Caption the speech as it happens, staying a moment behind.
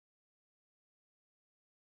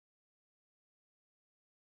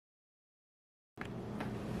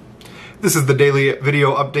This is the daily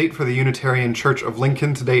video update for the Unitarian Church of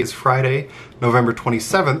Lincoln. Today is Friday, November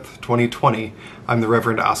 27th, 2020. I'm the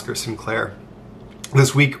Reverend Oscar Sinclair.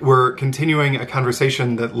 This week we're continuing a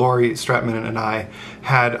conversation that Lori Straatmann and I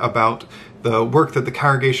had about the work that the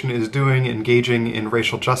congregation is doing, engaging in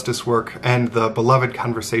racial justice work, and the Beloved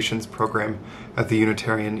Conversations program at the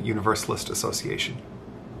Unitarian Universalist Association.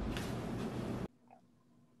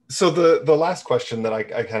 So the last question that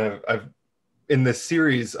I've in this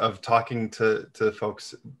series of talking to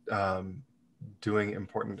folks doing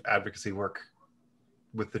important advocacy work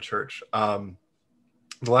with the church, the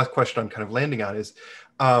last question I'm kind of landing on is,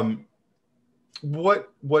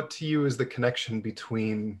 what to you is the connection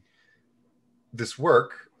between this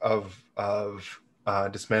work of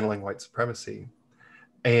dismantling white supremacy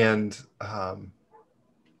and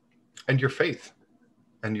your faith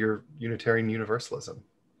and your Unitarian Universalism?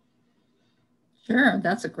 Sure,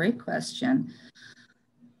 that's a great question.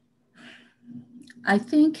 I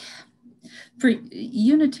think for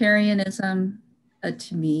Unitarianism,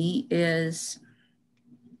 to me, is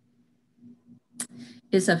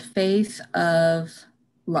a faith of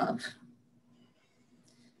love.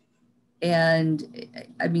 And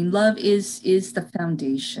I mean, love is the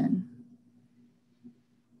foundation.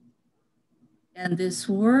 And this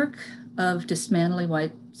work of dismantling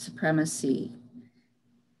white supremacy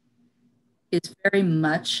is very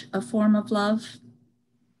much a form of love.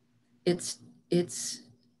 It's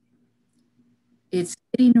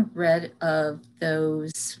getting rid of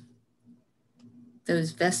those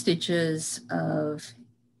vestiges of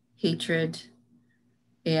hatred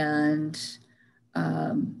and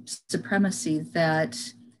supremacy that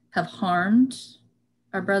have harmed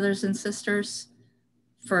our brothers and sisters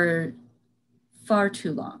for far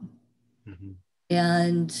too long. Mm-hmm.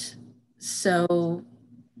 And so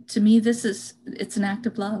to me, it's an act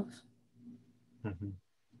of love. Mm-hmm.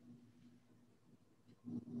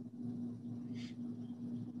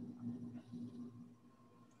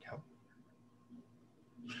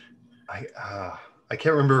 I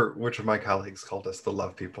can't remember which of my colleagues called us the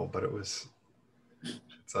love people, but it's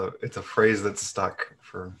a phrase that's stuck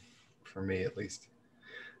for me at least.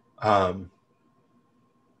 Thank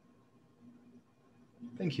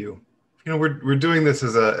you. You know, we're doing this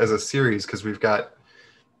as a series because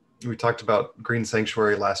we talked about Green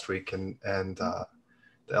Sanctuary last week, and the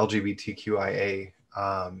LGBTQIA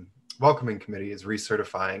welcoming committee is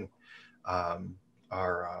recertifying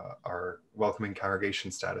our welcoming congregation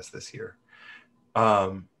status this year.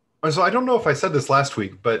 So I don't know if I said this last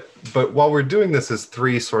week, but while we're doing this as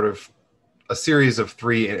a series of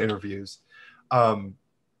three interviews,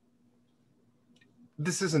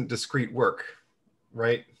 this isn't discrete work,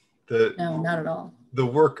 right? No, not at all. The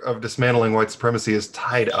work of dismantling white supremacy is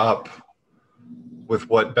tied up with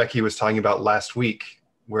what Becky was talking about last week,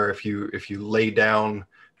 where if you lay down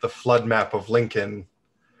the flood map of Lincoln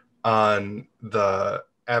on the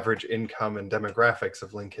average income and demographics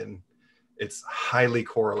of Lincoln, it's highly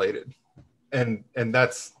correlated, and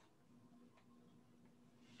that's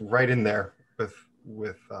right in there with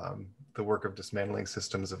the work of dismantling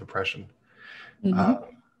systems of oppression. Mm-hmm.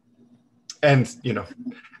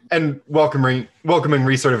 And welcoming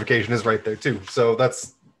recertification is right there too. So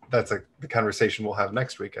that's the conversation we'll have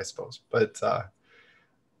next week, I suppose. But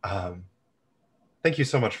thank you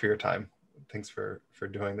so much for your time. Thanks for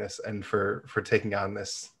doing this and for taking on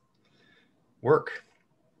this work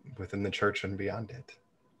within the church and beyond it.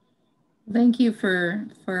 Thank you for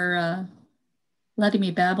letting me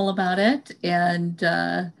babble about it, and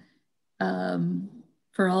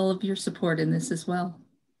for all of your support in this as well.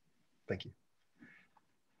 Thank you.